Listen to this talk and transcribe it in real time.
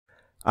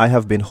I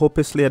have been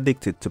hopelessly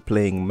addicted to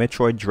playing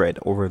Metroid Dread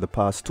over the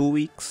past 2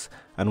 weeks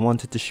and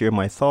wanted to share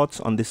my thoughts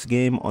on this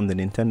game on the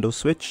Nintendo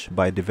Switch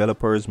by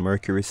developers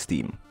Mercury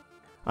Steam.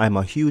 I am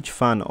a huge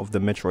fan of the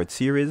Metroid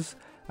series,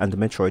 and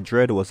Metroid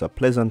Dread was a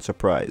pleasant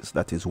surprise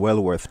that is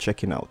well worth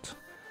checking out.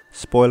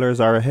 Spoilers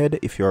are ahead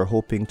if you are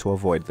hoping to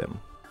avoid them.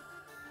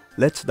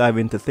 Let's dive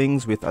into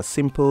things with a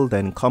simple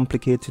then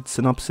complicated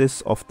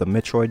synopsis of the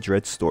Metroid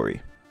Dread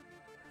story.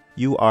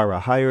 You are a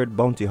hired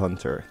bounty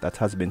hunter that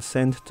has been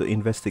sent to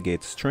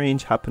investigate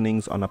strange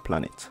happenings on a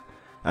planet,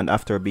 and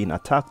after being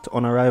attacked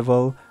on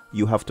arrival,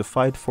 you have to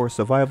fight for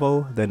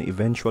survival, then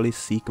eventually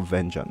seek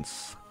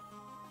vengeance.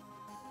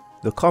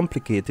 The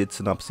complicated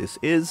synopsis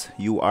is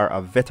you are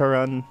a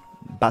veteran,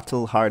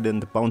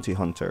 battle-hardened bounty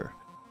hunter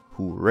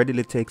who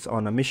readily takes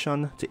on a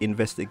mission to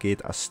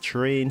investigate a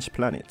strange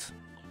planet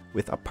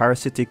with a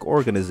parasitic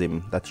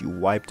organism that you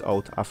wiped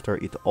out after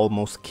it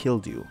almost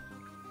killed you.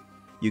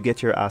 You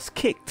get your ass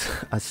kicked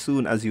as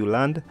soon as you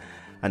land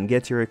and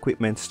get your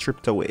equipment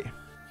stripped away.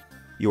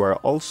 You are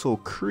also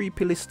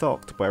creepily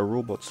stalked by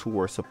robots who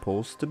were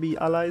supposed to be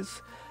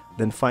allies,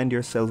 then find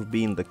yourself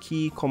being the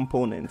key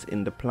component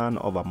in the plan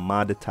of a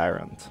mad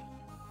tyrant.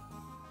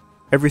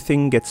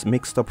 Everything gets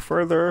mixed up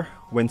further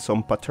when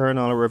some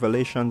paternal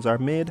revelations are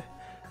made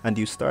and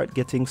you start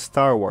getting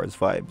Star Wars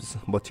vibes,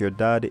 but your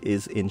dad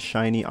is in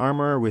shiny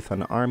armor with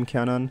an arm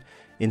cannon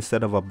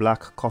instead of a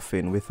black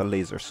coffin with a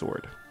laser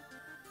sword.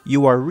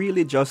 You are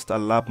really just a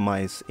lab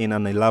mice in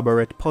an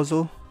elaborate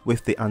puzzle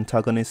with the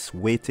antagonist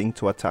waiting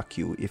to attack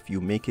you if you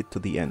make it to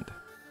the end.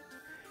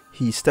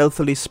 He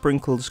stealthily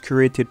sprinkles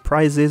curated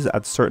prizes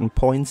at certain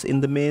points in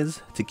the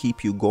maze to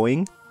keep you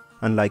going,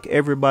 and like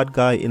every bad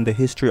guy in the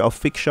history of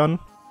fiction,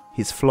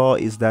 his flaw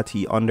is that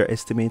he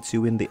underestimates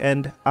you in the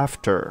end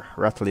after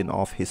rattling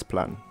off his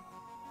plan.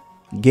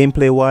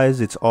 Gameplay wise,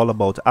 it's all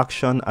about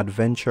action,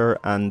 adventure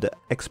and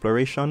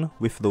exploration,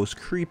 with those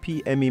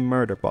creepy Emmy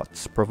murder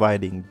bots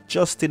providing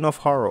just enough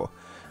horror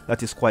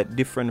that is quite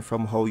different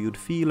from how you'd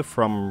feel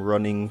from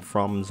running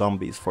from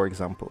zombies, for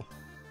example.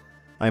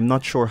 I'm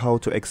not sure how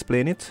to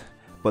explain it,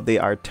 but they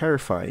are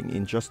terrifying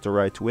in just the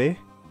right way,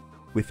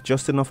 with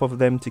just enough of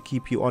them to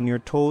keep you on your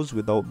toes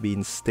without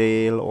being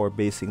stale or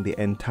basing the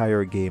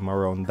entire game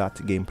around that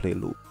gameplay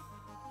loop.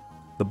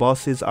 The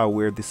bosses are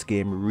where this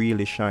game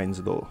really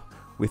shines though,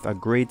 with a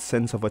great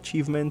sense of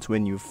achievement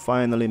when you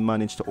finally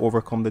manage to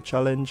overcome the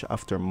challenge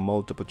after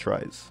multiple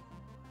tries.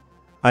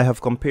 I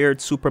have compared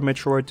Super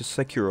Metroid to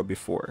Sekiro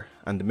before,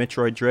 and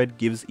Metroid Dread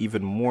gives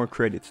even more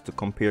credit to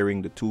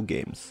comparing the two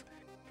games.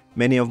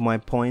 Many of my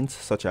points,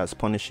 such as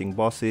punishing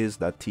bosses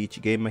that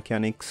teach game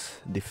mechanics,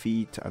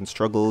 defeat and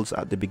struggles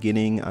at the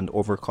beginning and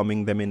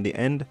overcoming them in the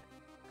end,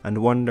 and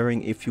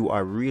wondering if you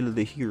are really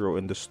the hero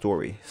in the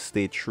story,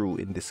 stay true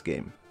in this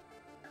game.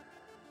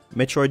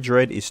 Metroid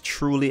Dread is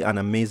truly an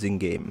amazing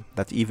game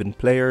that even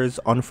players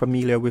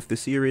unfamiliar with the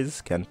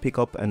series can pick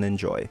up and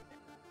enjoy.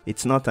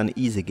 It's not an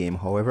easy game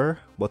however,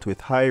 but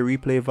with high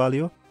replay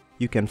value,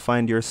 you can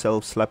find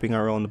yourself slapping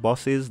around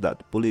bosses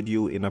that bullied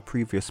you in a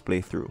previous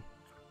playthrough.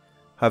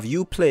 Have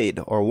you played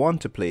or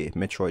want to play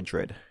Metroid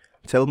Dread?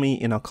 Tell me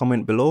in a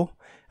comment below,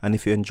 and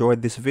if you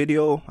enjoyed this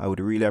video, I would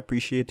really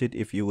appreciate it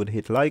if you would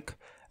hit like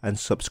and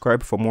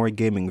subscribe for more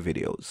gaming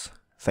videos.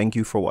 Thank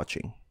you for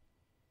watching.